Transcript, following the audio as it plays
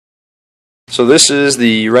So this is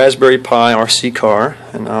the Raspberry Pi RC car,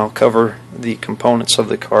 and I'll cover the components of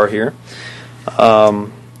the car here.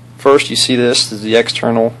 First, you see this is the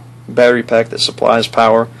external battery pack that supplies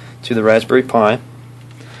power to the Raspberry Pi.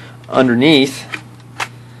 Underneath,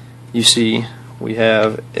 you see we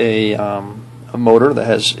have a motor that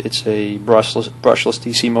has, it's a brushless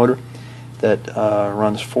DC motor that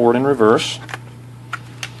runs forward and reverse.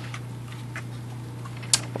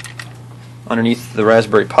 Underneath the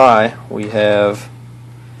Raspberry Pi, we have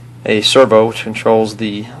a servo which controls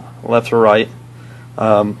the left or right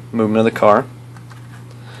movement of the car.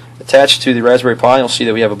 Attached to the Raspberry Pi, you'll see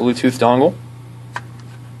that we have a Bluetooth dongle.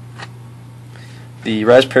 The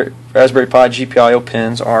Raspberry Pi GPIO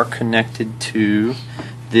pins are connected to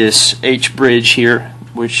this H bridge here,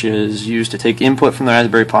 which is used to take input from the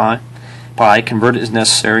Raspberry Pi, convert it as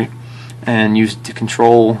necessary, and use it to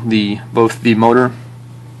control both the motor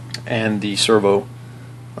and the servo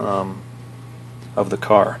of the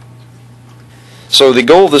car. So the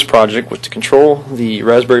goal of this project was to control the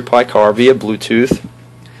Raspberry Pi car via Bluetooth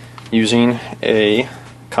using a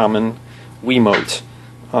common Wiimote.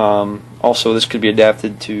 Also, this could be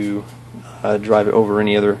adapted to drive it over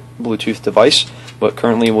any other Bluetooth device, but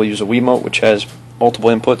currently we'll use a Wiimote which has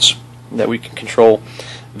multiple inputs that we can control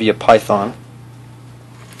via Python.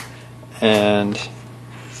 And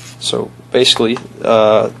so basically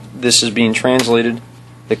this is being translated,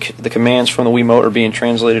 the commands from the Wiimote are being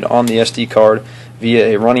translated on the SD card via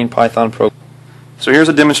a running Python program. So here's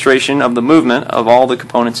a demonstration of the movement of all the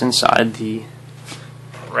components inside the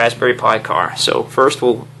Raspberry Pi car. So first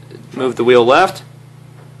we'll move the wheel left,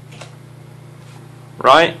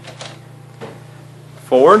 right,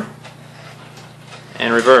 forward,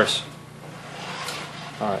 and reverse.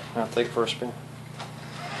 Alright, now take it for a spin.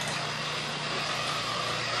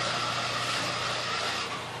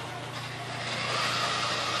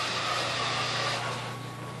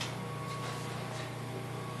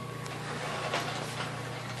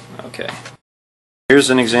 Okay. Here's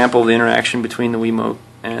an example of the interaction between the Wiimote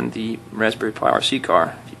and the Raspberry Pi RC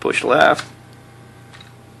car. If you push left,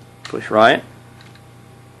 push right,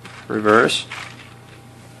 reverse,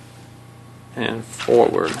 and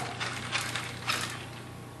forward.